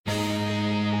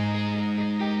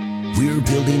We're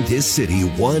building this city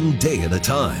one day at a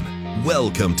time.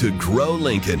 Welcome to Grow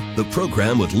Lincoln, the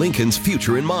program with Lincoln's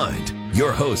future in mind.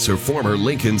 Your hosts are former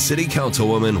Lincoln City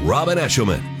Councilwoman Robin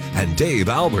Eshelman and Dave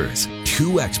Albers,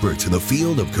 two experts in the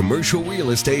field of commercial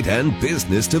real estate and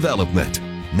business development.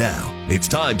 Now, it's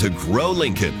time to Grow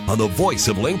Lincoln on the voice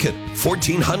of Lincoln,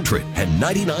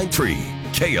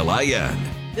 1499.3 KLIN.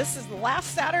 This is the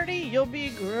last Saturday you'll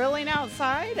be grilling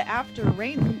outside. After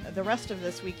rain the rest of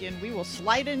this weekend, we will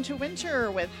slide into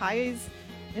winter with highs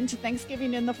into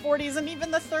Thanksgiving in the 40s and even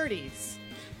the 30s.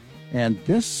 And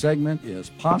this segment is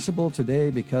possible today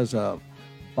because of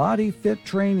Body Fit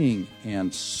Training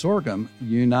and Sorghum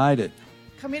United.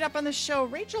 Coming up on the show,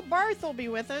 Rachel Barth will be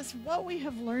with us, what we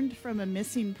have learned from a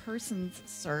missing persons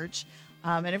search.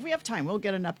 And if we have time, we'll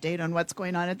get an update on what's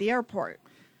going on at the airport.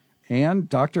 And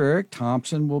Dr. Eric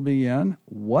Thompson will be in.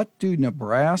 What do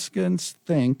Nebraskans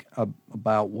think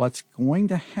about what's going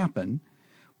to happen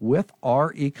with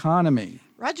our economy?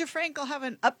 Roger Frank will have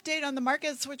an update on the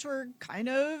markets, which were kind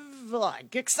of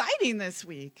exciting this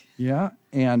week. Yeah,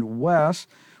 and Wes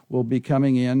will be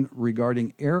coming in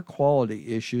regarding air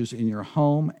quality issues in your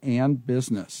home and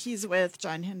business. He's with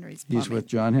John Henry's Plumbing. He's with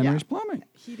John Henry's Plumbing.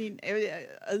 Heating,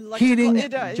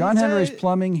 John Henry's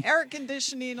Plumbing. Air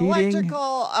conditioning, heating,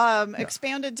 electrical,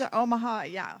 expanded to Omaha.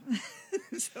 Yeah.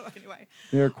 So anyway.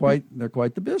 They're quite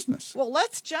the business. Well,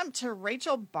 let's jump to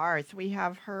Rachel Barth. We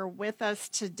have her with us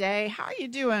today. How are you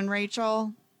doing,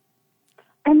 Rachel?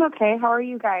 I'm okay. How are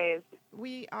you guys?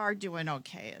 We are doing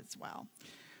okay as well.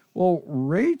 Well,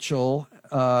 Rachel,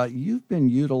 you've been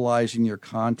utilizing your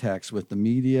contacts with the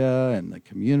media and the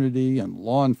community and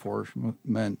law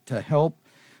enforcement to help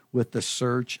with the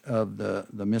search of the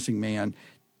missing man,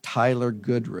 Tyler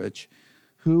Goodrich,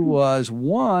 who was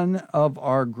one of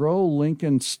our Grow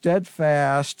Lincoln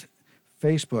Steadfast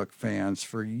Facebook fans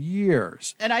for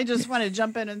years. And I just want to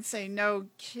jump in and say, no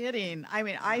kidding. I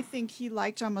mean, I think he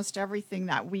liked almost everything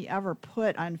that we ever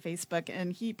put on Facebook,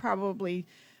 and he probably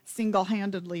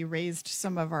single-handedly raised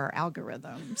some of our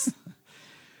algorithms.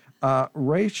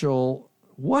 Rachel,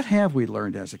 what have we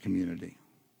learned as a community?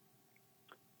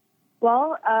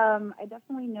 Well, I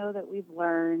definitely know that we've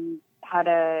learned how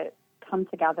to come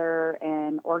together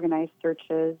and organize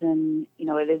searches, and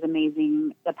it is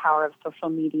amazing the power of social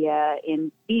media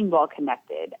in being well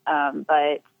connected.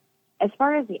 But as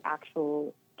far as the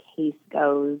actual case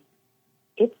goes,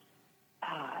 it's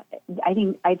I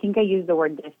think I used the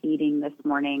word defeating this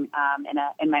morning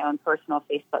in my own personal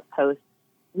Facebook post.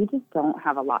 We just don't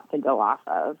have a lot to go off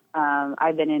of.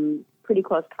 I've been in pretty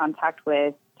close contact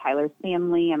with Tyler's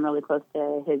family. I'm really close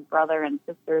to his brother and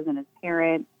sisters and his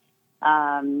parents.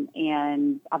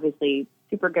 And obviously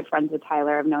super good friends with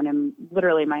Tyler. I've known him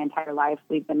literally my entire life.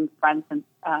 We've been friends since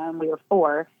we were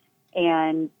 4.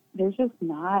 And there's just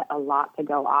not a lot to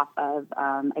go off of.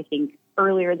 I think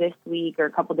earlier this week or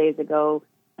a couple days ago,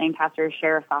 Lancaster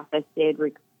Sheriff's Office did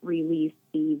release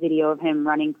the video of him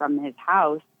running from his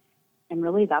house. And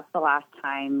really, that's the last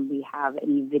time we have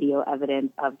any video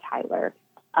evidence of Tyler.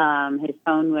 His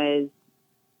phone was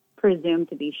presumed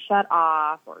to be shut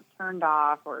off or turned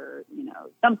off or,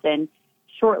 something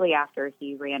shortly after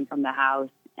he ran from the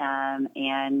house.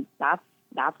 And that's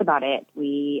about it.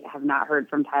 We have not heard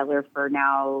from Tyler for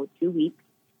now 2 weeks.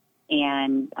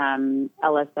 And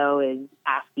LSO is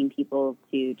asking people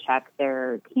to check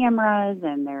their cameras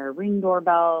and their Ring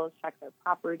doorbells, check their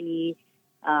property.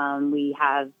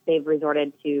 They've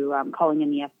resorted to calling in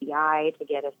the FBI to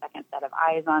get a second set of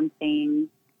eyes on things.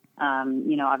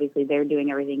 Obviously they're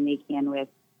doing everything they can with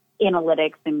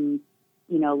analytics and,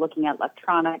 looking at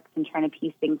electronics and trying to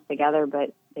piece things together,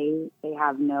 but they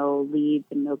have no leads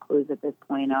and no clues at this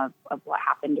point of what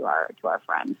happened to our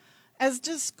friend. As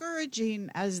discouraging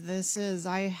as this is,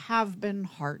 I have been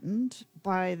heartened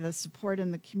by the support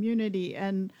in the community,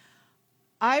 and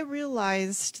I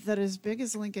realized that as big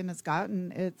as Lincoln has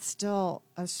gotten, it's still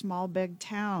a small, big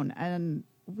town, and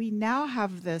we now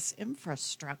have this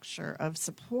infrastructure of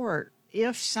support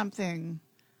if something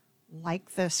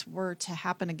like this were to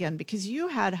happen again, because you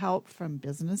had help from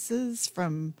businesses,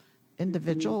 from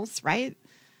individuals, right?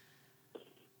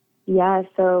 Yeah,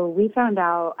 so I found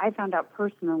out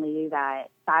personally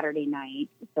that Saturday night,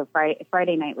 so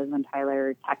Friday night was when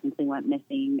Tyler technically went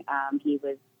missing. He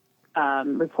was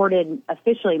reported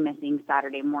officially missing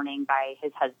Saturday morning by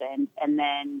his husband. And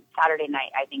then Saturday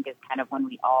night, I think, is kind of when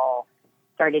we all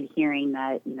started hearing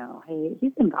that, hey,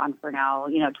 he's been gone for now,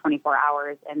 24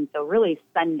 hours. And so really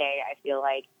Sunday, I feel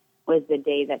like, was the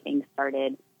day that things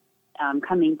started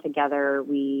coming together.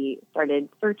 We started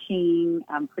searching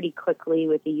pretty quickly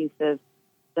with the use of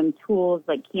some tools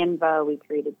like Canva. We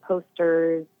created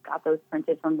posters, got those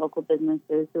printed from local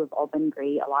businesses who have all been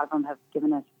great. A lot of them have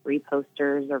given us free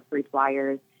posters or free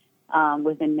flyers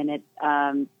within minutes.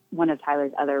 One of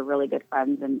Tyler's other really good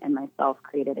friends and myself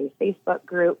created a Facebook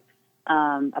group,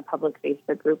 a public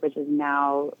Facebook group, which has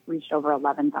now reached over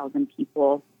 11,000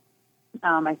 people.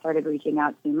 I started reaching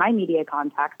out to my media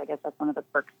contacts. I guess that's one of the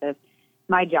perks of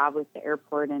my job with the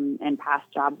airport and past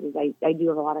jobs is I do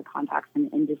have a lot of contacts in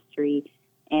the industry.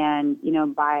 And,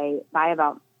 by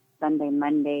about Sunday,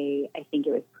 Monday, I think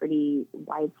it was pretty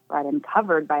widespread and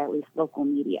covered by at least local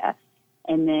media.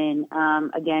 And then,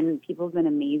 again, people have been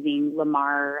amazing.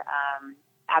 Lamar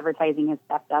Advertising has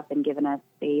stepped up and given us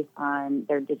space on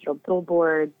their digital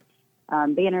billboards.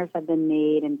 Banners have been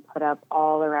made and put up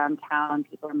all around town.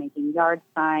 People are making yard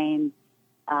signs.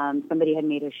 Somebody had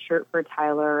made a shirt for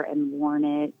Tyler and worn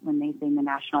it when they sang the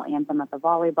national anthem at the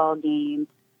volleyball game.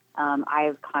 I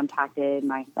have contacted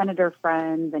my senator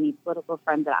friends, any political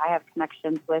friends that I have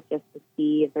connections with, just to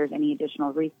see if there's any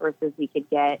additional resources we could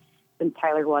get. Since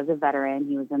Tyler was a veteran,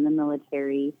 he was in the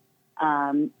military.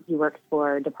 He works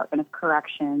for Department of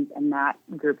Corrections, and that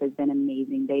group has been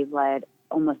amazing. They've led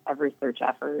almost every search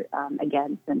effort,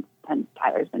 again, since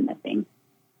Tyler's been missing.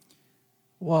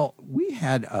 Well, we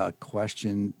had a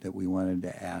question that we wanted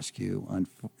to ask you on,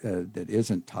 that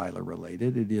isn't Tyler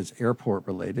related. It is airport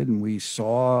related, and we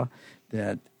saw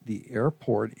that the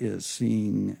airport is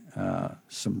seeing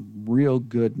some real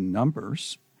good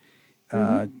numbers.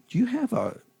 Do you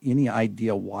have any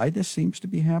idea why this seems to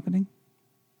be happening?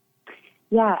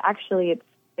 Yeah, actually,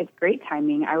 it's great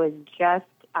timing. I was just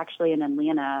actually in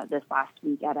Atlanta this last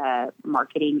week at a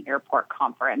marketing airport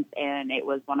conference, and it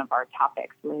was one of our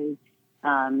topics was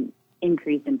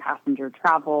increase in passenger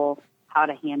travel, how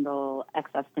to handle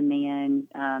excess demand.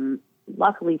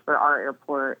 Luckily for our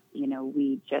airport,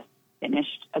 we just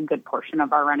finished a good portion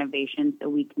of our renovation, so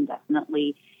we can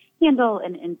definitely handle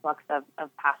an influx of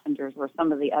passengers where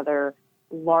some of the other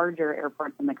larger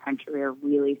airports in the country are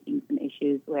really seeing some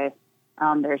issues with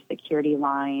their security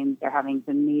lines. They're having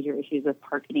some major issues with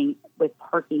parking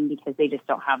because they just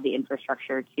don't have the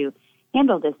infrastructure to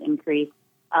handle this increase.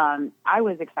 I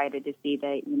was excited to see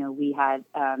that, we had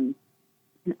an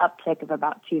uptick of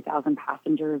about 2,000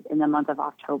 passengers in the month of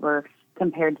October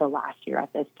compared to last year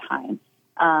at this time.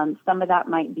 Some of that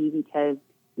might be because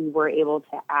we were able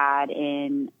to add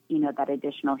in, that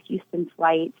additional Houston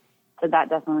flight. So that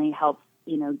definitely helps,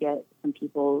 get some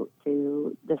people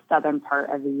to the southern part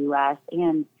of the U.S.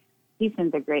 And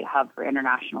Houston's a great hub for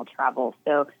international travel.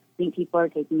 So I think people are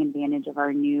taking advantage of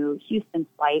our new Houston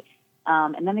flight.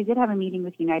 And then I did have a meeting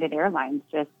with United Airlines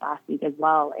just last week as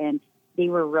well, and they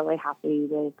were really happy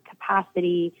with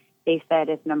capacity. They said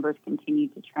if numbers continue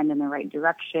to trend in the right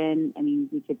direction,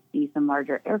 we could see some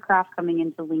larger aircraft coming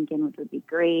into Lincoln, which would be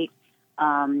great.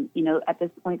 At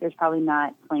this point, there's probably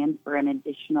not plans for an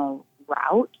additional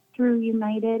route through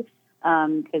United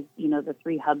because, the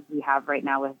 3 hubs we have right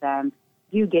now with them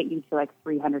do get you to like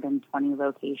 320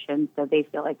 locations. So they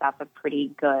feel like that's a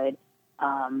pretty good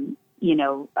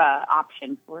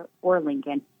option for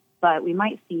Lincoln, but we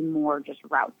might see more just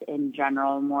routes in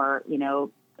general, more,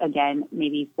 again,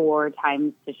 maybe 4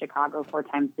 times to Chicago, 4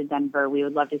 times to Denver. We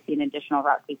would love to see an additional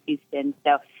route to Houston.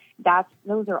 So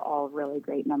those are all really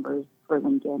great numbers for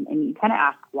Lincoln. And you kind of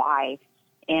ask why.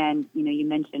 And, you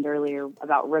mentioned earlier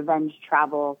about revenge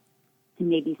travel and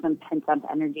maybe some pent-up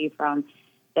energy from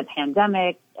the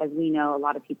pandemic. As we know, a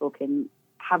lot of people can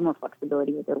have more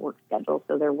flexibility with their work schedule.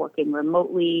 So they're working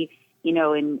remotely,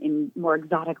 in more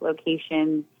exotic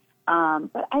locations.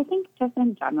 But I think just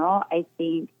in general, I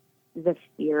think the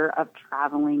fear of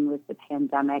traveling with the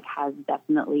pandemic has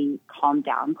definitely calmed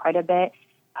down quite a bit.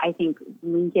 I think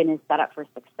Lincoln is set up for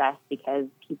success because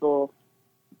people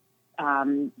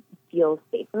feel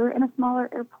safer in a smaller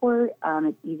airport.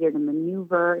 It's easier to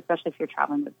maneuver, especially if you're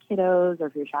traveling with kiddos or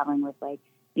if you're traveling with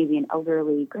maybe an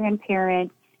elderly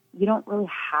grandparent. You don't really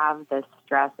have the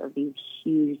stress of these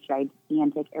huge,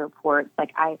 gigantic airports.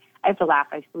 I have to laugh.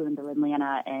 I flew into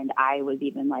Atlanta, and I was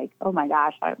even like, oh, my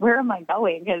gosh, where am I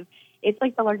going? Because it's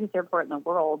the largest airport in the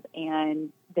world,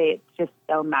 and it's just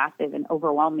so massive and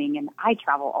overwhelming. And I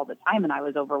travel all the time, and I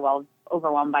was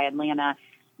overwhelmed by Atlanta.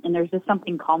 And there's just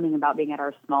something calming about being at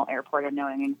our small airport and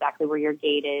knowing exactly where your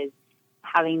gate is,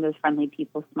 having those friendly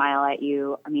people smile at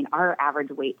you. Our average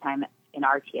wait time in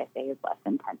our TSA is less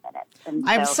than 10 minutes. And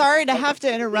I'm so, sorry to have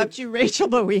to interrupt you, Rachel,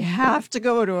 but we have to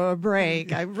go to a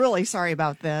break. I'm really sorry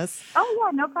about this. Oh,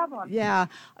 yeah, no problem. Yeah.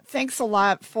 Thanks a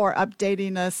lot for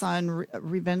updating us on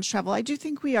revenge travel. I do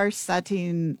think we are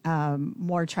setting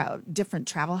more different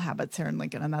travel habits here in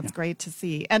Lincoln, and that's great to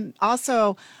see. And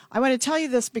also, I want to tell you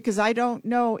this because I don't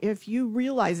know if you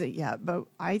realize it yet, but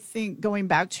I think going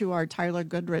back to our Tyler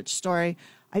Goodrich story,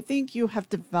 I think you have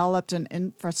developed an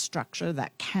infrastructure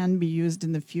that can be used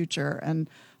in the future. And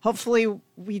hopefully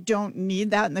we don't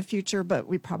need that in the future, but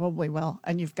we probably will.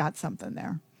 And you've got something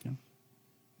there.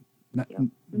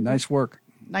 Nice work.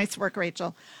 Nice work,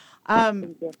 Rachel.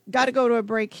 Got to go to a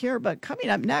break here, but coming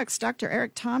up next, Dr.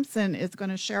 Eric Thompson is going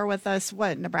to share with us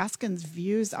what Nebraskans'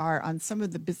 views are on some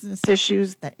of the business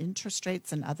issues, the interest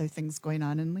rates, and other things going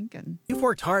on in Lincoln. You've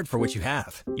worked hard for what you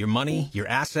have. Your money, your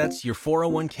assets, your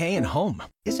 401k, and home.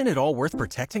 Isn't it all worth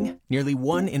protecting? Nearly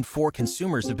 1 in 4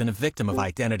 consumers have been a victim of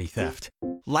identity theft.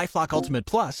 LifeLock Ultimate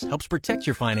Plus helps protect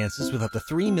your finances with up to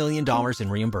 $3 million in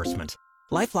reimbursement.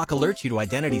 LifeLock alerts you to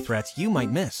identity threats you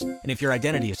might miss. And if your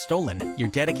identity is stolen, your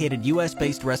dedicated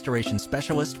U.S.-based restoration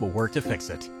specialist will work to fix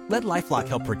it. Let LifeLock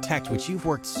help protect what you've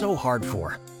worked so hard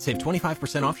for. Save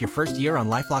 25% off your first year on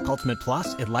LifeLock Ultimate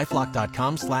Plus at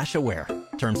LifeLock.com/aware.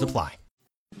 Terms apply.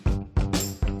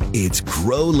 It's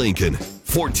Grow Lincoln,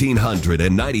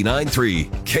 1499.3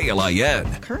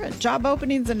 KLIN. Current job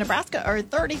openings in Nebraska are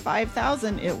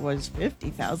 35,000. It was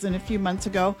 50,000 a few months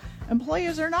ago.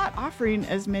 Employers are not offering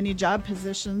as many job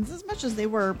positions as much as they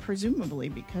were, presumably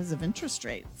because of interest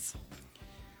rates.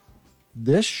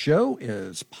 This show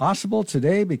is possible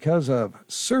today because of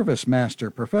Service Master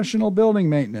Professional Building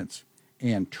Maintenance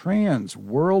and Trans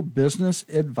World Business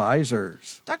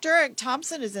Advisors. Dr. Eric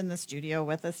Thompson is in the studio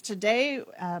with us today.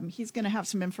 He's going to have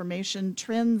some information,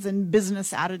 trends, and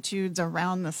business attitudes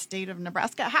around the state of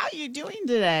Nebraska. How are you doing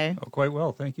today? Oh, quite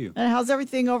well, thank you. And how's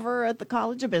everything over at the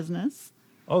College of Business?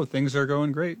 Oh, things are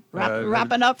going great.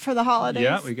 Wrapping up for the holidays?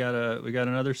 Yeah, we got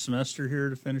another semester here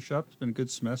to finish up. It's been a good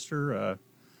semester.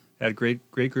 Had a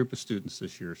great group of students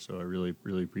this year, so I really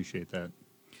appreciate that.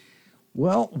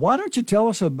 Well, why don't you tell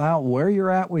us about where you're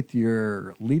at with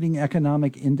your leading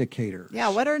economic indicators? Yeah,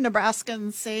 what are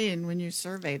Nebraskans saying when you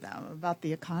survey them about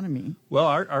the economy? Well,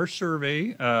 our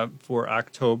survey for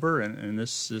October, and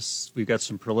this we've got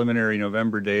some preliminary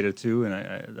November data too,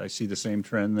 and I see the same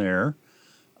trend there.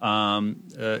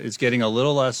 It's getting a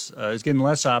little less. It's getting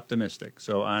less optimistic.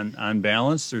 So on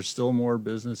balance, there's still more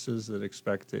businesses that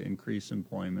expect to increase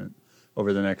employment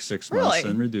over the next 6 months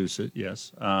and reduce it.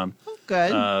 Yes.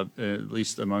 Good. At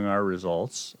least among our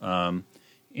results. But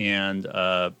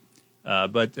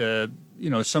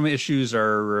some issues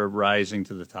are rising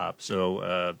to the top.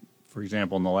 So, for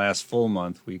example, in the last full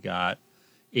month, we got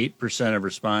 8% of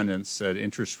respondents said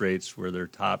interest rates were their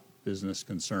top business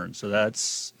concern. So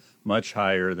that's much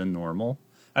higher than normal.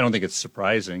 I don't think it's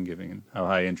surprising given how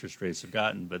high interest rates have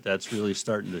gotten, but that's really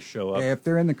starting to show up. If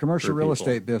they're in the commercial real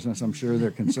estate business, I'm sure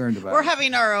they're concerned about We're it.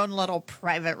 having our own little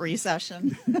private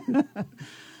recession.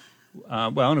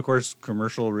 And of course,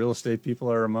 commercial real estate people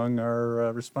are among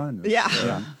our respondents.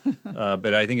 Yeah.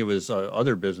 But I think it was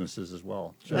other businesses as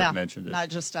well that mentioned it. Not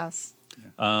just us.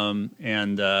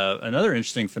 Another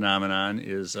interesting phenomenon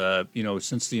is,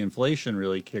 since the inflation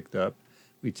really kicked up,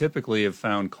 we typically have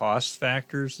found cost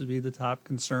factors to be the top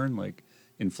concern, like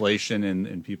inflation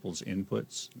in people's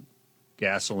inputs,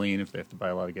 gasoline, if they have to buy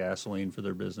a lot of gasoline for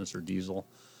their business, or diesel,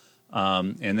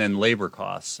 and then labor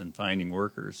costs and finding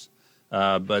workers.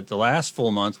 But the last full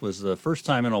month was the first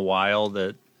time in a while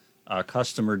that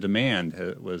customer demand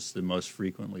was the most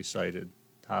frequently cited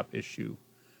top issue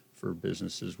for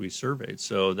businesses we surveyed.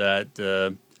 So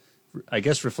that, I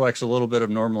guess, reflects a little bit of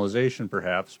normalization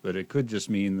perhaps, but it could just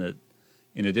mean that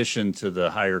in addition to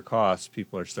the higher costs,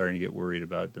 people are starting to get worried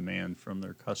about demand from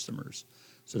their customers.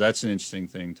 So that's an interesting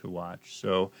thing to watch.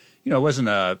 So, it wasn't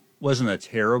a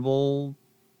terrible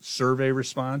survey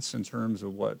response in terms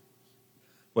of what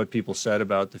people said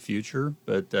about the future,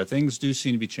 but things do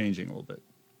seem to be changing a little bit.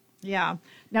 Yeah.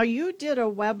 Now, you did a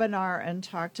webinar and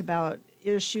talked about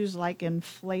issues like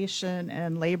inflation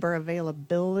and labor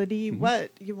availability. Mm-hmm.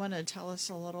 What you want to tell us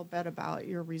a little bit about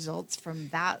your results from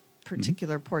that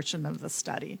particular portion of the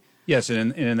study? Yes,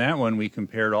 and in that one, we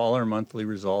compared all our monthly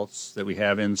results that we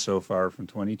have in so far from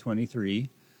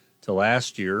 2023 to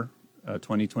last year,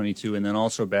 2022, and then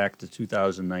also back to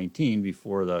 2019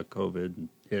 before the COVID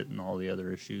hit and all the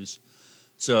other issues.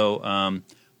 So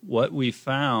what we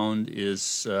found is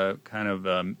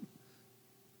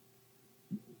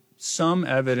some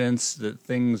evidence that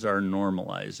things are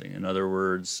normalizing. In other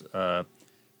words,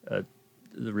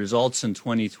 the results in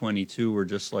 2022 were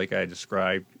just like I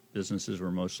described businesses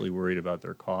were mostly worried about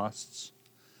their costs.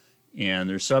 And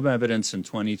there's some evidence in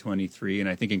 2023, and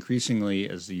I think increasingly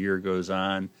as the year goes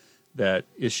on, that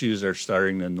issues are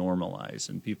starting to normalize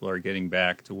and people are getting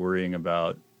back to worrying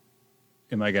about,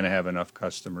 am I going to have enough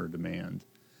customer demand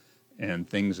and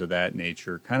things of that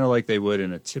nature, kind of like they would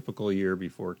in a typical year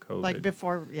before COVID. Like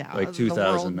before, like the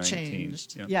world 2019.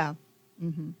 changed. Yeah.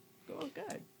 Mm-hmm. Oh,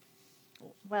 good.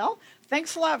 Well,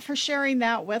 thanks a lot for sharing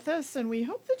that with us, and we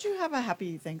hope that you have a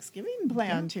happy Thanksgiving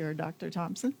planned here, Dr.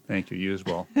 Thompson. Thank you. You as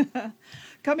well.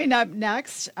 Coming up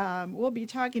next, we'll be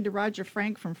talking to Roger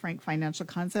Frank from Frank Financial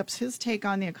Concepts, his take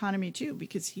on the economy, too,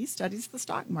 because he studies the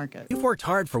stock market. You've worked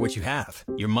hard for what you have.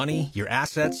 Your money, your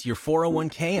assets, your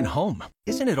 401k, and home.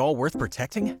 Isn't it all worth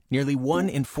protecting? Nearly 1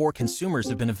 in 4 consumers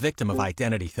have been a victim of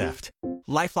identity theft.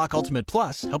 LifeLock Ultimate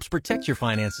Plus helps protect your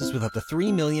finances with up to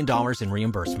 $3 million in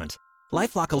reimbursement.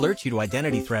 LifeLock alerts you to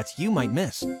identity threats you might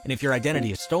miss. And if your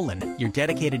identity is stolen, your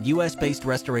dedicated U.S.-based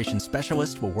restoration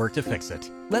specialist will work to fix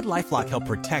it. Let LifeLock help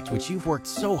protect what you've worked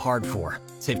so hard for.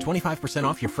 Save 25%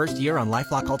 off your first year on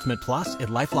LifeLock Ultimate Plus at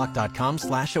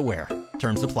LifeLock.com/aware.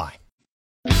 Terms apply.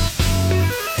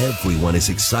 Everyone is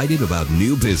excited about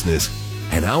new business,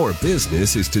 and our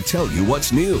business is to tell you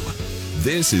what's new.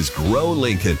 This is Grow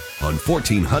Lincoln on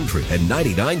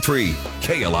 1499.3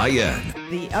 KLIN.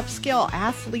 The upscale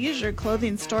athleisure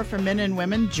clothing store for men and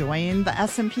women joined the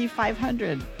S&P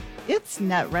 500. Its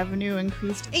net revenue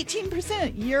increased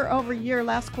 18% year over year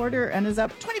last quarter and is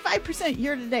up 25%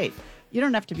 year to date. You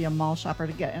don't have to be a mall shopper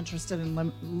to get interested in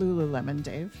Lululemon,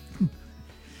 Dave.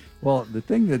 Well, the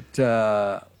thing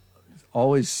that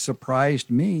always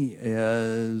surprised me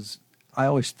is I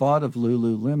always thought of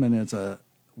Lululemon as a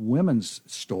women's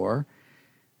store,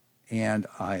 and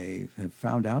I have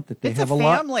found out that they have a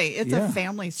family. lot. It's a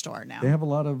family store now. They have a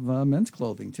lot of men's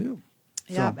clothing too.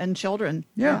 Yeah, and children.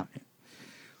 Yeah.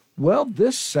 Well,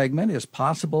 this segment is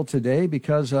possible today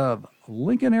because of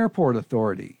Lincoln Airport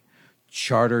Authority,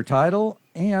 charter title,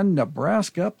 and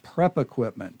Nebraska prep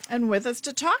equipment. And with us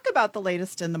to talk about the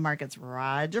latest in the markets,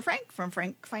 Roger Frank from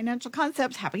Frank Financial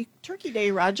Concepts. Happy Turkey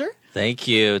Day, Roger. Thank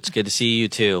you. It's good to see you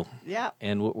too. Yeah.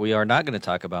 And we are not going to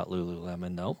talk about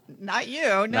Lululemon, no. Not you.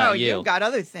 No, Not you. You've got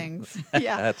other things.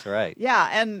 Yeah. That's right. Yeah,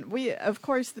 and we, of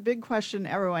course, the big question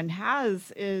everyone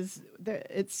has is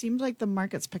it seems like the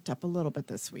market's picked up a little bit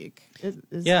this week.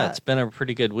 It's been a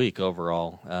pretty good week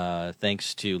overall,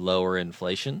 thanks to lower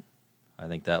inflation. I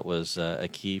think that was a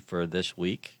key for this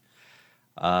week.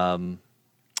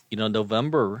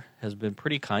 November has been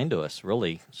pretty kind to us,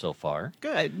 really, so far.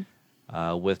 Good.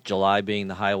 With July being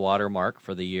the high water mark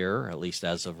for the year, at least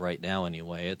as of right now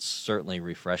anyway, it's certainly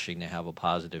refreshing to have a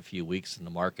positive few weeks in the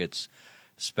markets,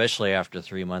 especially after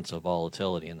 3 months of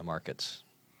volatility in the markets.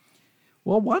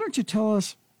 Well, why don't you tell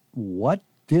us what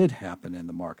did happen in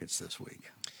the markets this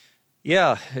week?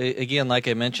 Yeah, again, like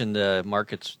I mentioned, the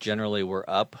markets generally were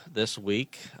up this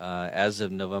week. As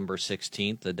of November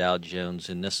 16th, the Dow Jones,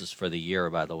 and this is for the year,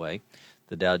 by the way,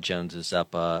 the Dow Jones is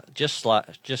up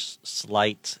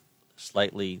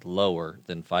slightly lower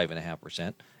than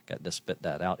 5.5%. Got to spit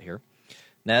that out here.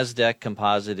 NASDAQ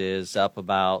Composite is up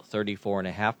about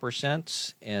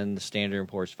 34.5%, and the Standard &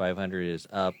 Poor's 500 is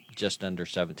up just under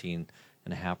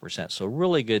 17.5%. So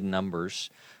really good numbers.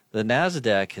 The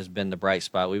NASDAQ has been the bright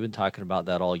spot. We've been talking about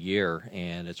that all year,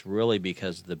 and it's really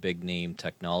because of the big-name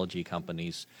technology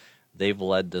companies. They've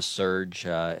led the surge,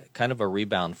 kind of a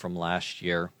rebound from last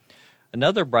year.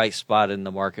 Another bright spot in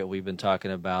the market we've been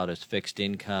talking about is fixed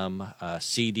income.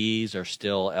 CDs are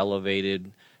still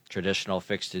elevated. Traditional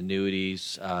fixed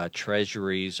annuities,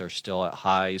 treasuries are still at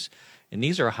highs. And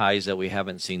these are highs that we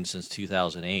haven't seen since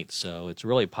 2008. So it's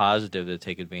really positive to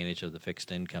take advantage of the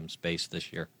fixed income space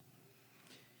this year.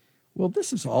 Well,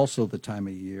 this is also the time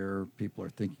of year people are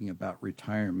thinking about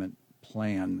retirement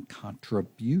plan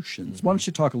contributions. Mm-hmm. Why don't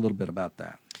you talk a little bit about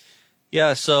that?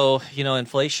 Yeah, so,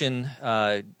 inflation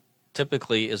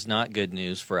typically is not good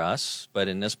news for us, but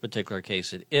in this particular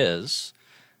case it is.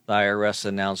 The IRS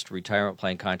announced retirement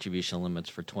plan contribution limits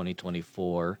for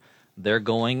 2024. They're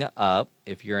going up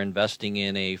if you're investing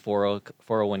in a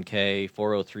 401k,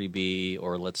 403b,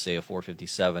 or let's say a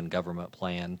 457 government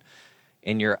plan,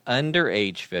 and you're under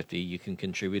age 50, you can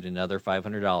contribute another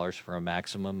 $500 for a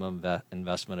maximum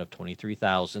investment of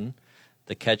 $23,000.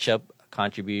 The catch-up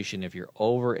contribution, if you're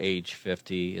over age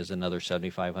 50, is another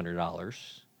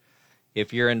 $7,500.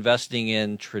 If you're investing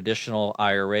in traditional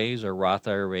IRAs or Roth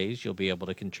IRAs, you'll be able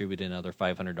to contribute another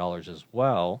 $500 as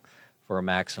well for a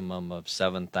maximum of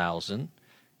 $7,000.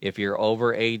 If you're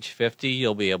over age 50,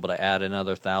 you'll be able to add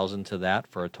another $1,000 to that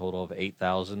for a total of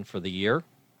 $8,000 for the year.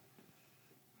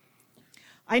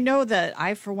 I know that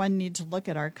I, for one, need to look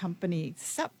at our company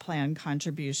SEP plan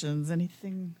contributions.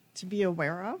 Anything to be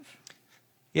aware of?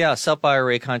 Yeah, SEP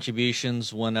IRA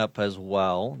contributions went up as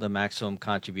well. The maximum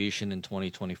contribution in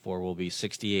 2024 will be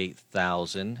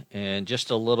 $68,000. And just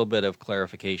a little bit of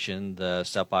clarification, the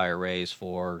SEP IRA is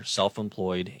for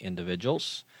self-employed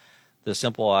individuals. The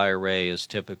simple IRA is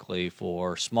typically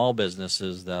for small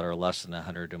businesses that are less than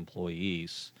 100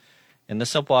 employees. And the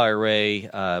simple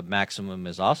IRA maximum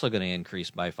is also going to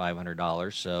increase by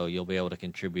 $500, so you'll be able to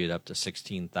contribute up to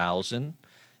 $16,000.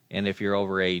 And if you're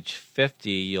over age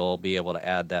 50, you'll be able to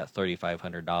add that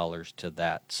 $3,500 to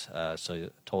that, so a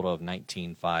total of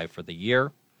 $19,500 for the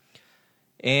year.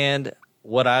 And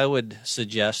what I would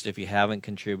suggest, if you haven't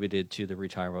contributed to the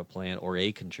retirement plan or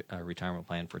a retirement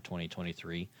plan for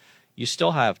 2023, you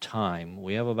still have time.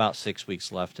 We have about 6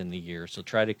 weeks left in the year, so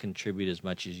try to contribute as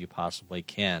much as you possibly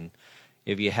can.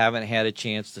 If you haven't had a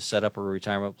chance to set up a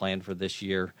retirement plan for this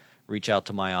year, reach out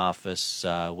to my office.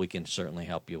 We can certainly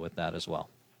help you with that as well.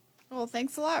 Well,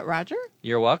 thanks a lot, Roger.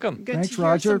 You're welcome. Good Thanks, to hear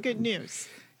Roger. some good news.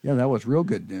 Yeah, that was real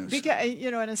good news. Because,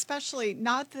 and especially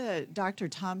not that Dr.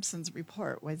 Thompson's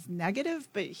report was negative,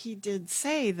 but he did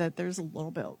say that there's a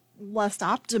little bit less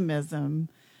optimism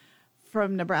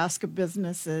from Nebraska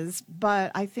businesses.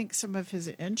 But I think some of his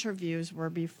interviews were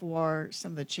before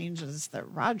some of the changes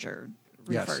that Roger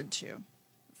referred to.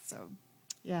 So,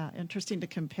 yeah, interesting to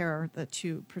compare the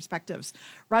two perspectives.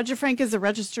 Roger Frank is a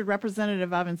registered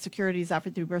representative of and securities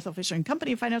offered through Berthel Fisher and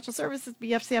Company Financial Services,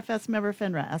 BFCFS member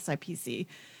FINRA, SIPC.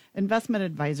 Investment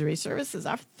advisory services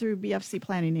offered through BFC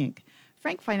Planning, Inc.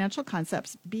 Frank Financial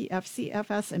Concepts,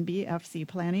 BFCFS, and BFC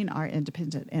Planning are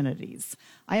independent entities.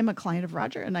 I am a client of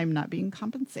Roger, and I'm not being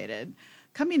compensated.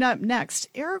 Coming up next,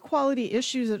 air quality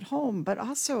issues at home, but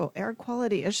also air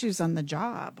quality issues on the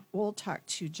job. We'll talk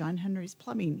to John Henry's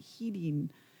Plumbing, Heating,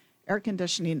 Air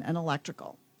Conditioning, and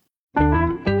Electrical.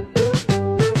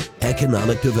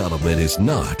 Economic development is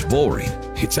not boring.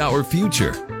 It's our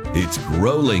future. It's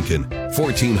Grow Lincoln,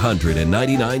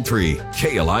 1499.3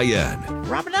 KLIN.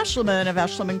 Robin Eshelman of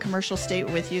Eshelman Commercial Estate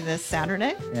with you this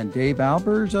Saturday. And Dave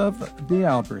Albers of the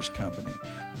Albers Company.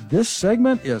 This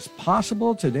segment is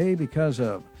possible today because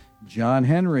of John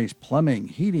Henry's Plumbing,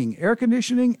 Heating, Air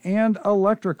Conditioning, and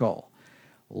Electrical,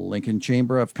 Lincoln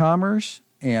Chamber of Commerce,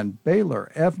 and Baylor,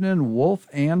 Evnen, Wolf,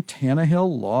 and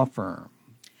Tannehill Law Firm.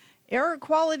 Air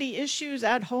quality issues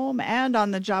at home and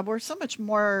on the job. We're so much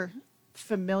more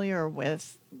familiar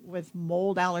with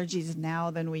mold allergies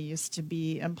now than we used to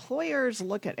be. Employers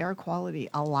look at air quality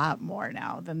a lot more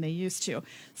now than they used to.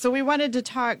 So we wanted to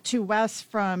talk to Wes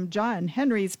from John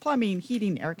Henry's Plumbing,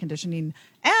 Heating, Air Conditioning,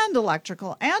 and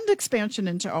Electrical, and expansion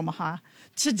into Omaha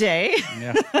today.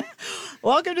 Yeah.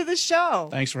 Welcome to the show.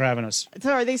 Thanks for having us.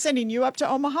 So are they sending you up to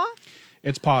Omaha?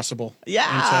 It's possible.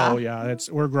 Yeah.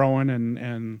 We're growing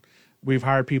and we've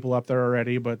hired people up there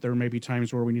already, but there may be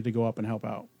times where we need to go up and help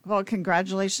out. Well,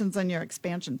 congratulations on your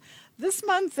expansion. This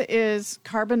month is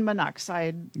carbon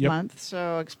monoxide month,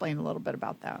 so explain a little bit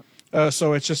about that.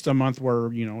 So it's just a month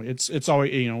where, it's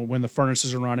always, when the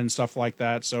furnaces are running and stuff like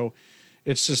that. So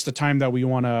it's just the time that we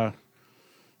want to,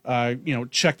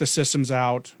 check the systems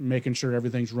out, making sure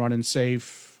everything's running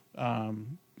safe,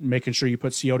 making sure you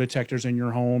put CO detectors in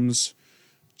your homes.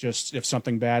 Just if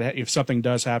something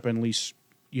does happen, at least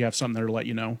you have something there to let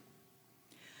you know.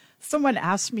 Someone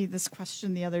asked me this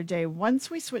question the other day. Once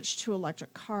we switch to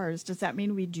electric cars, does that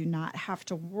mean we do not have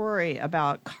to worry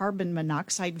about carbon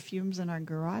monoxide fumes in our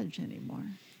garage anymore?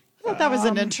 I thought that was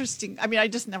an interesting, I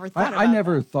just never thought about I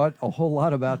never thought a whole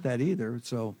lot about that either.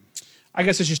 So I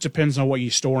guess it just depends on what you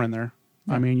store in there.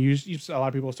 Yeah. A lot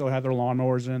of people still have their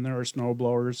lawnmowers in there or snow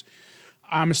blowers.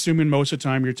 I'm assuming most of the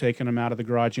time you're taking them out of the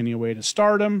garage anyway to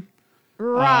start them.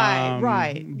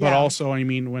 Right. But also,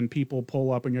 when people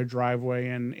pull up in your driveway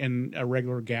and in a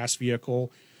regular gas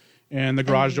vehicle and the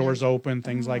garage door's open,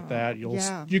 things like that,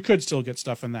 you could still get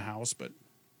stuff in the house, but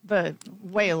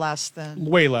way less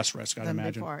risk, I'd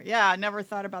imagine. Before. Yeah, I never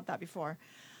thought about that before.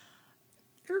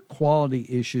 air quality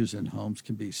issues in homes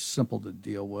can be simple to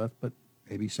deal with, but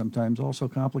maybe sometimes also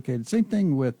complicated. Same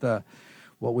thing with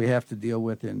what we have to deal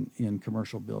with in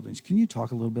commercial buildings. Can you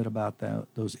talk a little bit about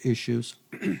those issues?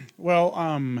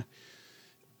 Well,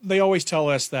 they always tell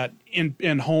us that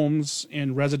in homes,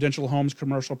 in residential homes,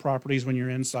 commercial properties, when you're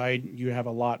inside, you have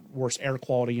a lot worse air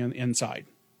quality inside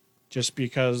just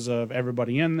because of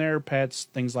everybody in there, pets,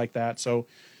 things like that. So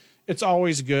it's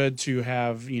always good to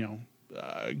have,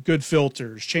 good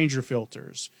filters, change your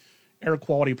filters, air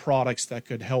quality products that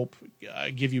could help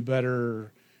give you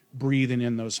better breathing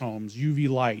in those homes, UV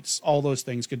lights, all those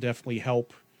things could definitely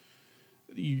help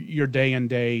your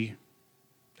day-and-day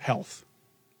health.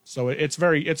 So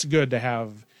it's good to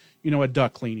have, a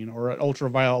duct cleaning or an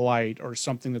ultraviolet light or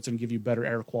something that's going to give you better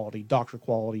air quality,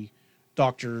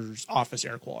 doctor's office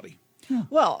air quality.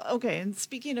 Well, okay. And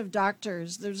speaking of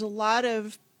doctors, there's a lot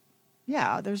of,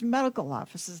 there's medical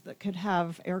offices that could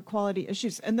have air quality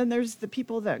issues. And then there's the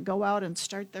people that go out and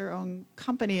start their own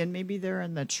company, and maybe they're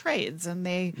in the trades, and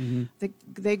they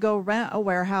go rent a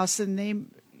warehouse, and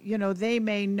they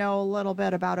may know a little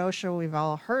bit about OSHA. We've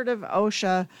all heard of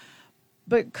OSHA,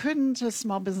 but couldn't a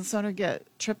small business owner get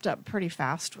tripped up pretty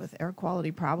fast with air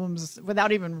quality problems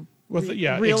without even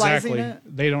realizing exactly. it?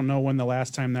 They don't know when the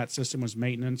last time that system was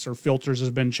maintenance or filters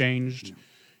has been changed.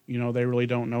 They really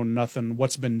don't know nothing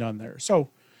what's been done there. So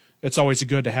it's always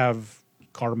good to have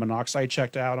carbon monoxide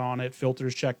checked out on it,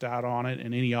 filters checked out on it,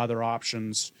 and any other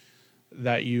options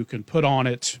that you can put on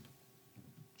it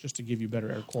just to give you better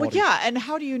air quality. Well, and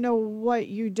how do you know what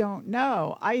you don't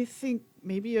know? I think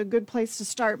maybe a good place to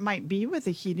start might be with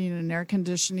a heating and air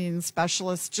conditioning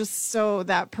specialist, just so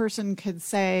that person could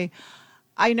say,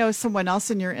 I know someone else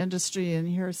in your industry, and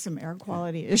here's some air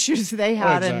quality issues they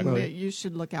had, and you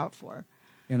should look out for.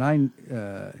 And I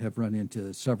have run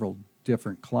into several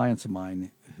different clients of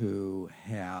mine who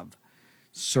have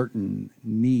certain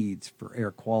needs for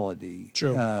air quality.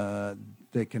 True.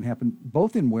 That can happen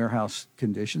both in warehouse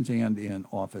conditions and in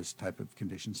office type of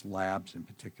conditions. Labs in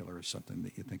particular is something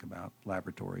that you think about,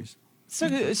 laboratories. So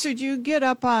do you get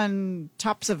up on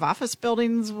tops of office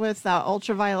buildings with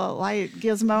ultraviolet light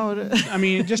gizmo? I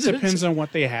mean, it just depends on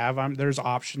what they have. There's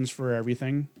options for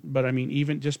everything. But, I mean,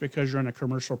 even just because you're on a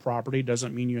commercial property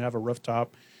doesn't mean you have a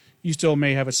rooftop. You still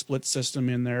may have a split system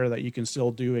in there that you can still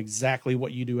do exactly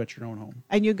what you do at your own home.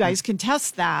 And you guys can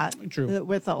test that True.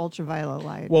 With the ultraviolet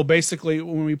light. Well, basically,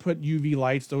 when we put UV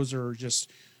lights, those are just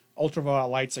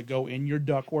ultraviolet lights that go in your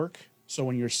ductwork. So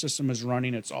when your system is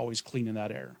running, it's always cleaning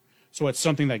that air. So it's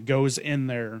something that goes in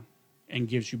there and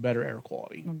gives you better air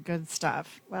quality. Good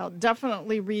stuff. Well,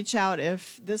 definitely reach out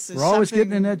if this is We're always something,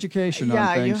 getting an education on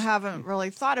Yeah, things. you haven't really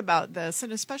thought about this,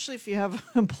 and especially if you have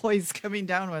employees coming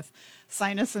down with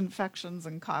sinus infections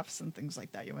and coughs and things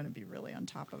like that, you want to be really on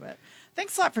top of it.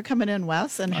 Thanks a lot for coming in,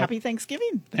 Wes, and happy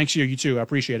Thanksgiving. Thanks, you too. I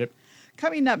appreciate it.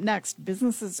 Coming up next,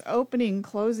 businesses opening,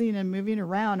 closing, and moving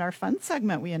around. Our fun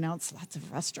segment, we announced lots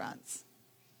of restaurants.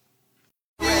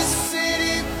 This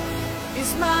city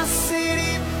is my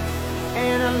city,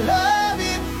 and I love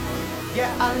it.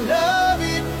 Yeah, I love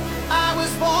it. I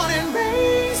was born and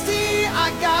raised here. I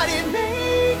got it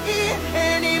made here,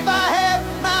 and if I have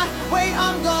my way,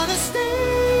 I'm gonna stay.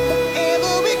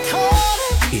 Wherever we call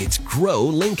it. It's Grow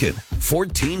Lincoln,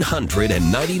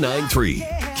 1499.3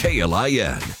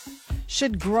 KLIN.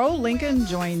 Should Grow Lincoln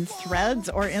join Threads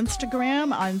or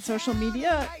Instagram on social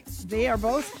media? They are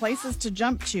both places to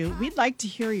jump to. We'd like to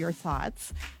hear your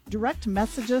thoughts. Direct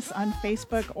message us on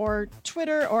Facebook or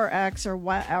Twitter or X or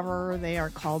whatever they are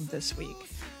called this week.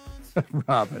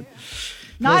 Robin.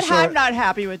 I'm not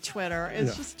happy with Twitter.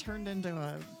 It's just turned into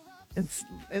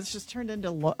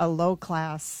a low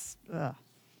class.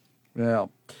 Well,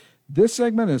 this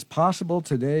segment is possible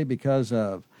today because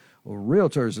of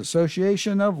Realtors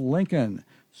Association of Lincoln,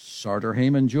 Sartor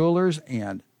Heyman Jewelers,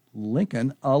 and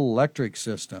Lincoln Electric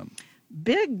System.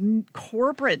 Big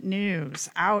corporate news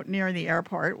out near the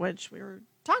airport, which we were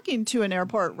talking to an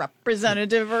airport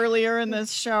representative earlier in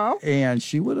this show. And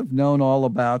she would have known all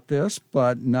about this,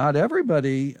 but not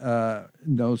everybody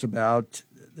knows about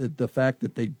the fact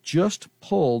that they just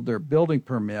pulled their building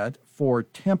permit for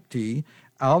Tempty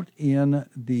out in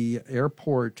the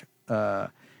airport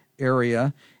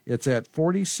area. It's at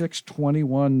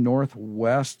 4621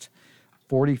 Northwest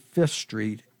 45th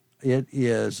Street. It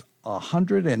is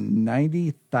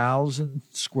 190,000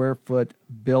 square foot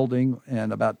building,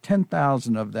 and about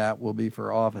 10,000 of that will be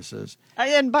for offices.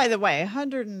 And by the way,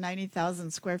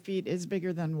 190,000 square feet is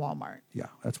bigger than Walmart. Yeah,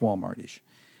 that's Walmart-ish.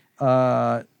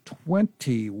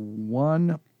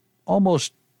 21,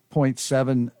 almost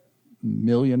 $0.7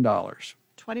 million.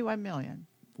 21 million.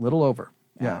 Little over.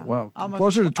 Yeah, well, almost,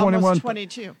 closer to 21. Almost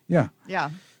 22. Yeah. Yeah.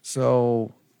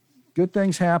 So good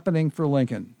things happening for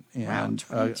Lincoln. Wow, And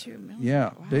 22 million.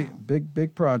 yeah, Wow.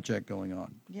 big project going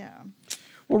on. Yeah.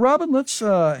 Well, Robin, let's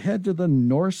head to the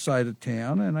north side of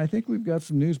town, and I think we've got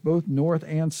some news both north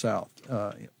and south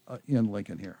in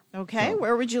Lincoln here. Okay,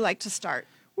 where would you like to start?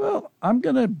 Well, I'm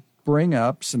going to bring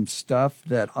up some stuff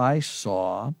that I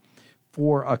saw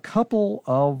for a couple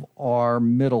of our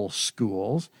middle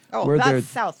schools. Oh, where that's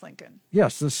South Lincoln.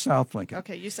 Yes, this is South Lincoln.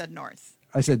 Okay, you said north.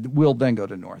 I said we'll then go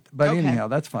to north. But Okay. anyhow,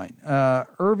 that's fine.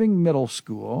 Irving Middle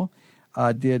School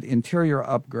did interior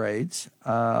upgrades.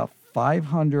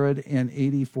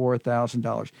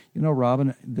 $584,000. You know,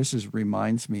 Robin,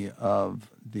 reminds me of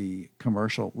the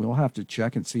commercial. We'll have to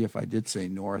check and see if I did say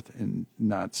north and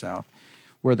not south,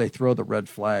 where they throw the red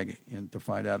flag in to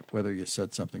find out whether you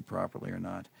said something properly or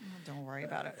not. Don't worry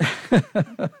about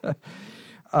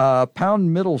it.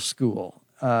 Pound Middle School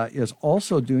is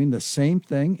also doing the same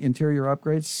thing, interior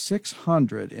upgrades,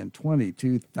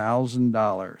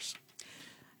 $622,000.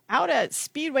 Out at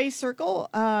Speedway Circle,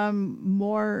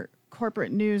 more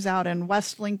corporate news out in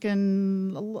West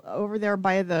Lincoln, over there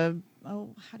by the,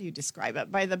 how do you describe it?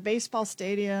 By the baseball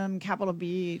stadium, Capitol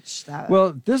Beach.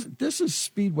 Well, this is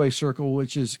Speedway Circle,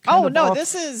 which is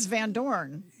this is Van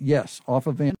Dorn. Yes, off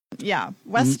of Van. Yeah,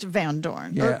 West Van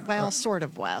Dorn. Yeah. Sort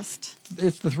of west.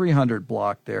 It's the 300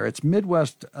 block there. It's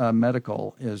Midwest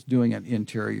Medical is doing an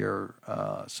interior,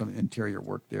 some interior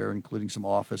work there, including some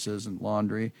offices and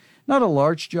laundry. Not a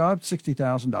large job,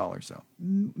 $60,000 though.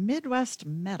 Midwest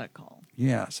Medical.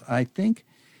 Yes, I think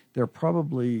they're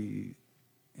probably,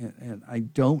 and I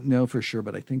don't know for sure,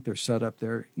 but I think they're set up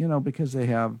there, because they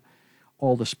have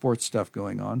all the sports stuff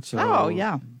going on. So I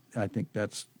think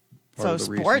that's part of the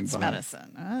reasoning sports behind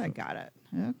medicine. I got it.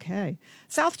 Okay.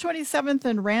 South 27th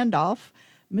and Randolph.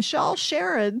 Michelle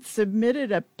Sherrod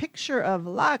submitted a picture of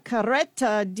La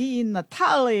Carreta di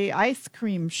Natale ice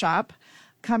cream shop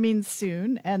coming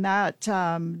soon, and that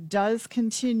does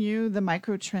continue the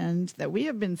micro trend that we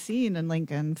have been seeing in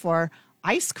Lincoln for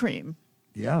ice cream.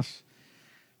 Yes.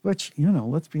 Which,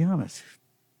 let's be honest,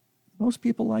 most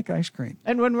people like ice cream.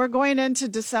 And when we're going into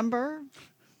December,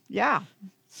 yeah.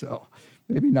 So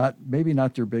maybe not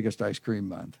their biggest ice cream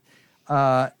month.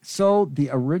 So the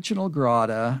original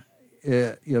Grotto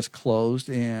is closed,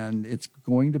 and it's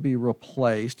going to be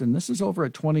replaced. And this is over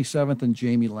at 27th and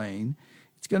Jamie Lane.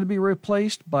 It's going to be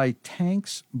replaced by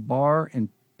Tank's Bar and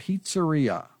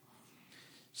Pizzeria.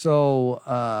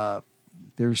 So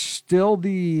there's still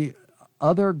the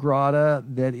other Grotto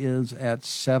that is at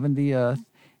 70th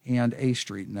and A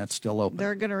Street, and that's still open.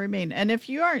 They're going to remain. And if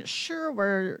you aren't sure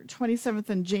where 27th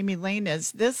and Jamie Lane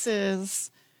is, this is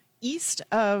east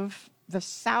of the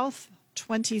South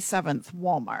 27th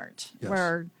Walmart,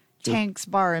 where Tank's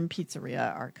Bar and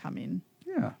Pizzeria are coming.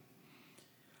 Yeah.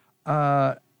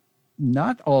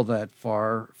 Not all that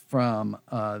far from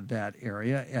that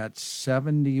area at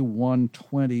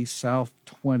 7120 South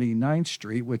 29th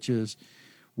Street, which is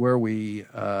where we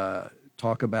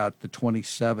talk about the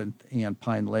 27th and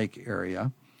Pine Lake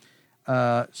area.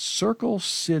 Circle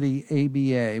City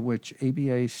ABA, which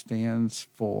ABA stands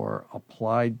for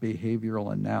Applied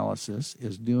Behavioral Analysis,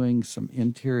 is doing some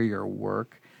interior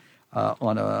work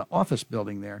on an office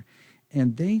building there,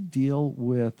 and they deal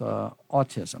with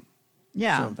autism.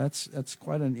 Yeah. So that's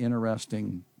quite an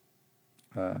interesting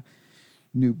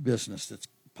new business that's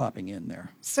popping in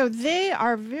there. So they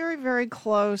are very, very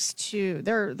close to,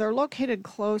 they're located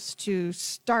close to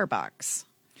Starbucks.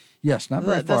 Yes, not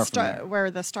very far from there.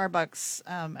 Where the Starbucks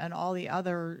and all the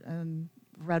other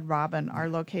Red Robin are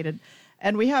located.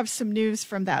 And we have some news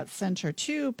from that center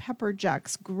too. Pepper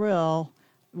Jack's Grill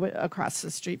across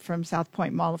the street from South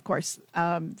Point Mall, of course,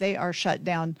 they are shut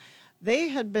down. They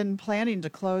had been planning to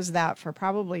close that for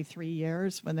probably 3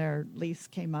 years when their lease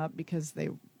came up, because they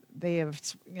have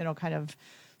kind of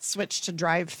switched to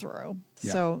drive-through.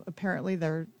 Yeah. So apparently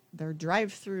their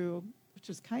drive-through,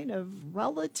 which is kind of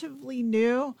relatively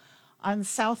new, on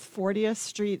South 40th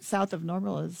Street, south of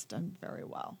Normal, has done very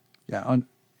well. Yeah, on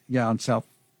South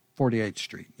 48th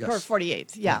Street. Yes. Or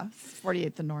 48th, yeah.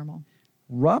 48th and Normal.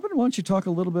 Robin, why don't you talk a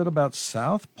little bit about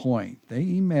South Point? They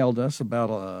emailed us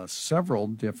about several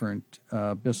different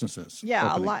businesses.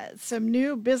 Yeah, some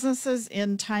new businesses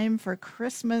in time for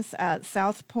Christmas at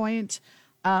South Point.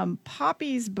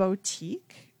 Poppy's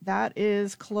Boutique, that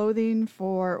is clothing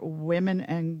for women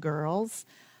and girls.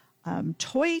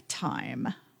 Toy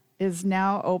Time is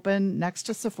now open next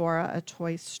to Sephora, a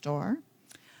toy store.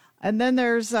 And then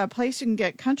there's a place you can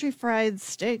get country fried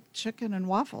steak, chicken, and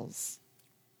waffles.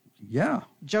 Yeah.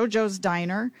 JoJo's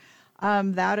Diner.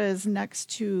 That is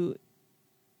next to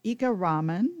Ika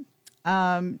Ramen.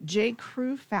 J.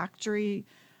 Crew Factory,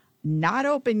 not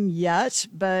open yet,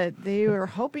 but they were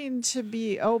hoping to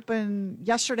be open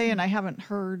yesterday, and I haven't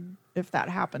heard if that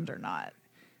happened or not.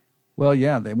 Well,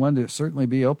 yeah, they wanted to certainly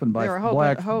be open by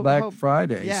Black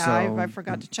Friday. Yeah, so. I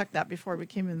forgot to check that before we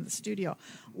came in the studio.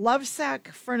 Lovesack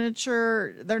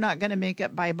Furniture, they're not going to make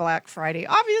it by Black Friday,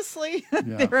 obviously.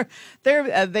 Yeah.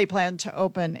 They plan to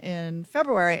open in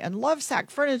February, and Lovesack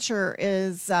Furniture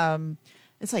is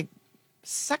it's like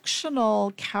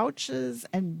sectional couches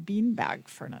and beanbag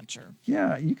furniture.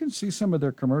 Yeah, you can see some of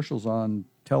their commercials on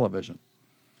television.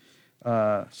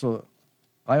 So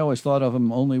I always thought of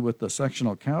them only with the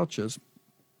sectional couches,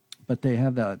 but they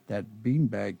have that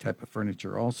beanbag type of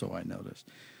furniture also, I noticed.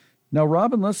 Now,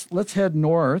 Robin, let's head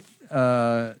north,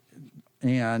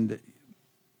 and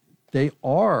they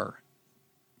are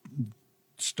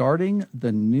starting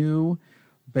the new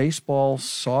baseball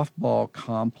softball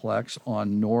complex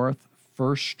on North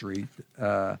 1st Street.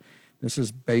 This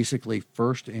is basically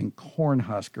First and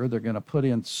Cornhusker. They're going to put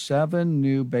in 7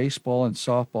 new baseball and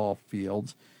softball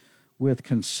fields with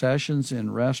concessions and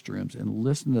restrooms. And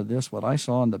listen to this, what I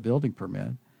saw in the building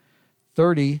permit,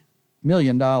 $30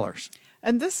 million.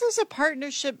 And this is a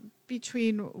partnership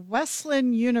between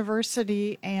Wesleyan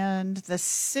University and the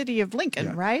city of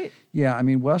Lincoln, right? Yeah, I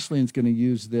mean, Wesleyan's going to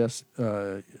use this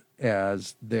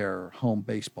as their home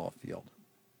baseball field,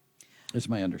 is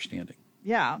my understanding.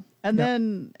 Yeah. And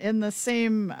then in the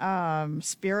same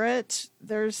spirit,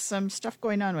 there's some stuff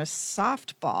going on with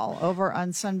softball over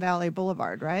on Sun Valley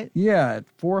Boulevard, right? Yeah, at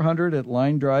 400 at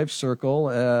Line Drive Circle,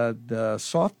 the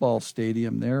softball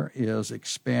stadium there is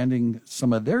expanding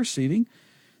some of their seating.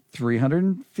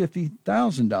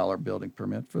 $350,000 building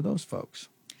permit for those folks.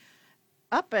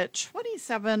 Up at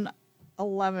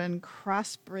 2711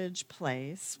 Crossbridge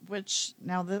Place, which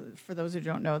now, for those who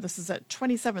don't know, this is at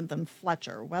 27th and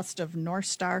Fletcher, west of North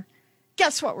Star.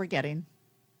 Guess what we're getting?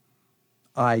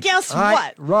 Guess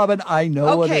what? Robin, I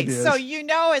know what it is. Okay, so you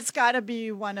know it's got to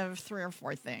be one of 3 or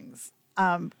 4 things.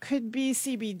 Could be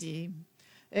CBD.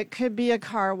 It could be a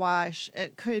car wash.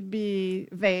 It could be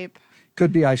vape.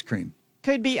 Could be ice cream.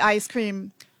 Could be ice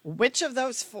cream. Which of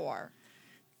those 4?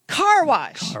 Car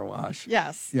wash. Car wash.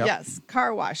 Yes, Yep. yes,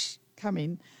 car wash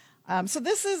coming. So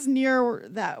this is near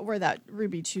where that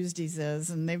Ruby Tuesdays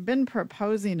is, and they've been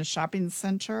proposing a shopping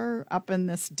center up in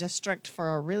this district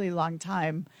for a really long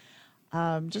time.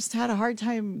 Just had a hard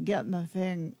time getting the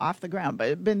thing off the ground,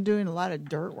 but been doing a lot of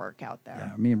dirt work out there.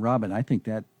 Yeah, I mean, Robin, I think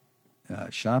that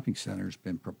shopping center's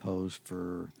been proposed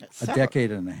for a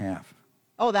decade and a half.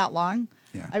 Oh, that long?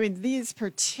 Yeah. I mean, these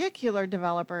particular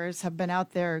developers have been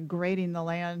out there grading the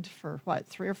land for,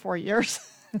 3 or 4 years?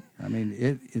 I mean,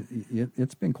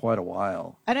 it's been quite a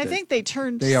while. And I think they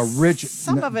turned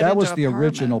some of it into that was the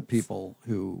original apartments. people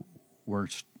who were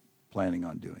planning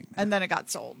on doing that. And then it got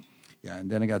sold. Yeah,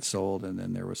 and then it got sold, and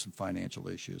then there was some financial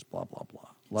issues, blah, blah, blah.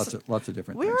 Lots of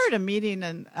different We things. were at a meeting,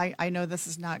 and I know this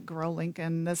is not Grow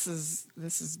Lincoln. This is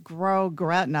Grow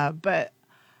Gretna, but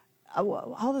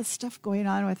all the stuff going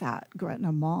on with that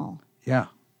Gretna Mall. Yeah,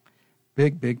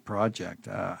 big project.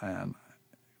 And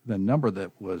the number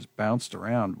that was bounced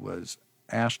around was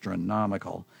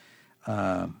astronomical.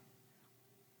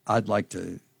 I'd like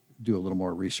to do a little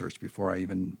more research before I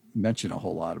even mention a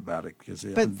whole lot about it.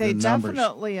 But they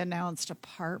definitely announced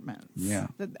apartments. Yeah.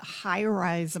 The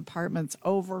high-rise apartments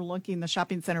overlooking the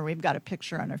shopping center. We've got a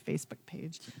picture on our Facebook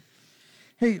page.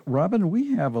 Hey, Robin,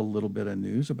 we have a little bit of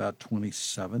news about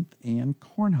 27th and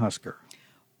Cornhusker.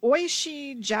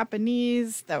 Oishi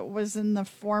Japanese, that was in the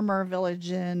former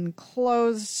Village Inn,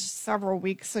 closed several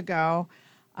weeks ago.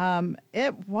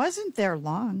 It wasn't there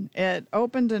long. It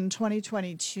opened in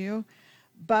 2022,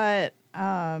 but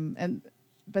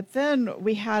then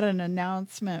we had an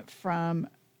announcement from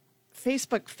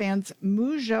Facebook fans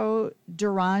Mujo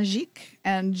Durangic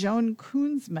and Joan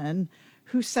Koonsman,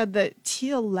 who said that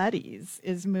Tia Letty's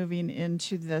is moving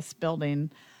into this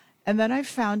building. And then I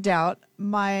found out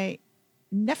my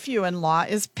nephew-in-law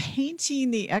is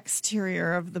painting the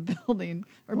exterior of the building,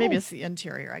 or maybe it's the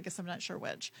interior. I guess I'm not sure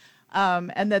which.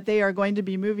 And that they are going to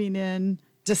be moving in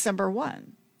December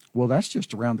 1. Well, that's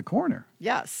just around the corner.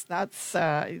 Yes, that's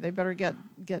they better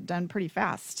get done pretty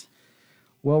fast.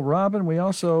 Well, Robin, we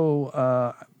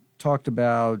also talked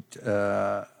about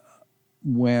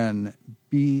when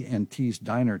B&T's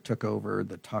Diner took over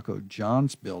the Taco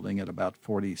John's building at about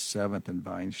 47th and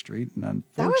Vine Street, and unfortunately,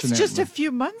 that was just a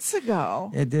few months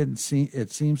ago. It didn't seem.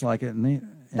 It seems like it.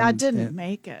 That didn't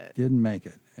make it. Didn't make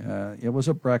it. It was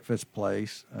a breakfast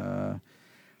place.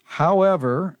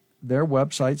 However, their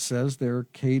website says they're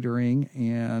catering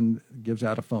and gives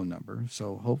out a phone number.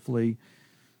 So hopefully,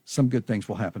 some good things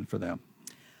will happen for them.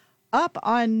 Up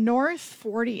on North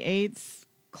 48th,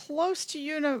 close to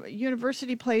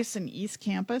University Place and East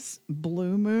Campus,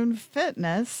 Blue Moon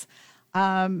Fitness,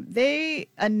 they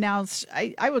announced,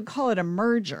 I would call it a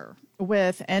merger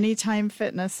with Anytime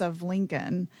Fitness of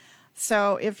Lincoln.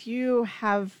 So if you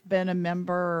have been a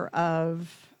member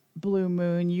of Blue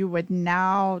Moon, you would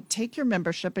now take your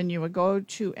membership and you would go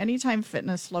to Anytime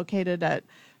Fitness located at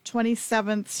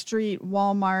 27th Street,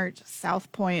 Walmart,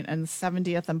 South Point, and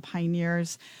 70th and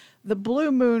Pioneers. The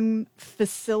Blue Moon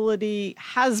facility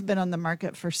has been on the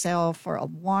market for sale for a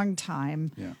long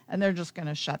time, and they're just going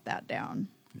to shut that down.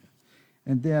 Yeah.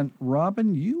 And then,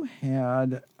 Robin, you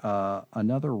had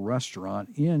another restaurant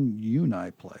in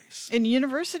Uni Place. In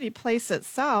University Place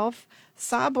itself,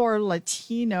 Sabor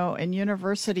Latino and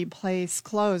University Place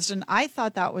closed, and I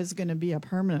thought that was going to be a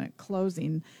permanent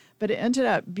closing, but it ended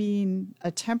up being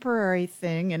a temporary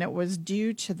thing, and it was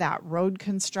due to that road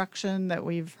construction that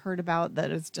we've heard about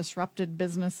that has disrupted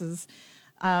businesses.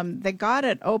 They got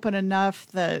it open enough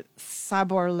that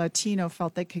Sabor Latino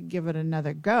felt they could give it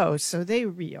another go, so they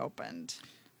reopened.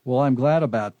 Well, I'm glad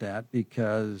about that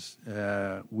because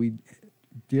we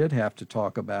did have to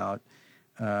talk about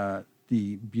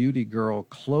the Beauty Girl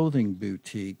clothing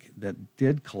boutique that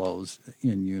did close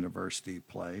in University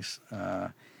Place.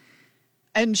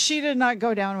 And she did not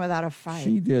go down without a fight.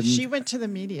 She didn't. She went to the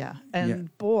media, and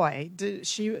boy, did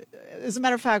she! As a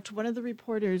matter of fact, one of the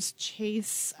reporters,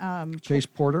 Chase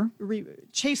Porter,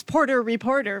 Chase Porter,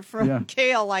 reporter from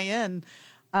KLIN,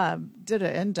 did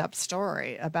an in-depth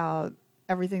story about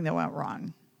everything that went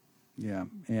wrong. Yeah,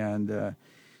 and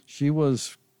she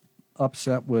was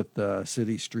upset with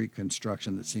city street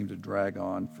construction that seemed to drag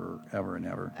on forever and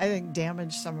ever. I think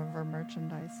damaged some of her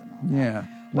merchandise and all that. Yeah.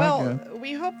 Well,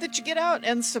 we hope that you get out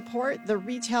and support the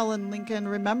retail in Lincoln.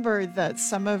 Remember that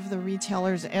some of the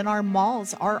retailers in our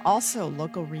malls are also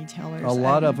local retailers. A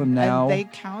lot of them now. And they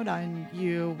count on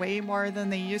you way more than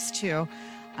they used to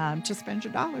spend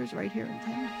your dollars right here in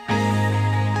town.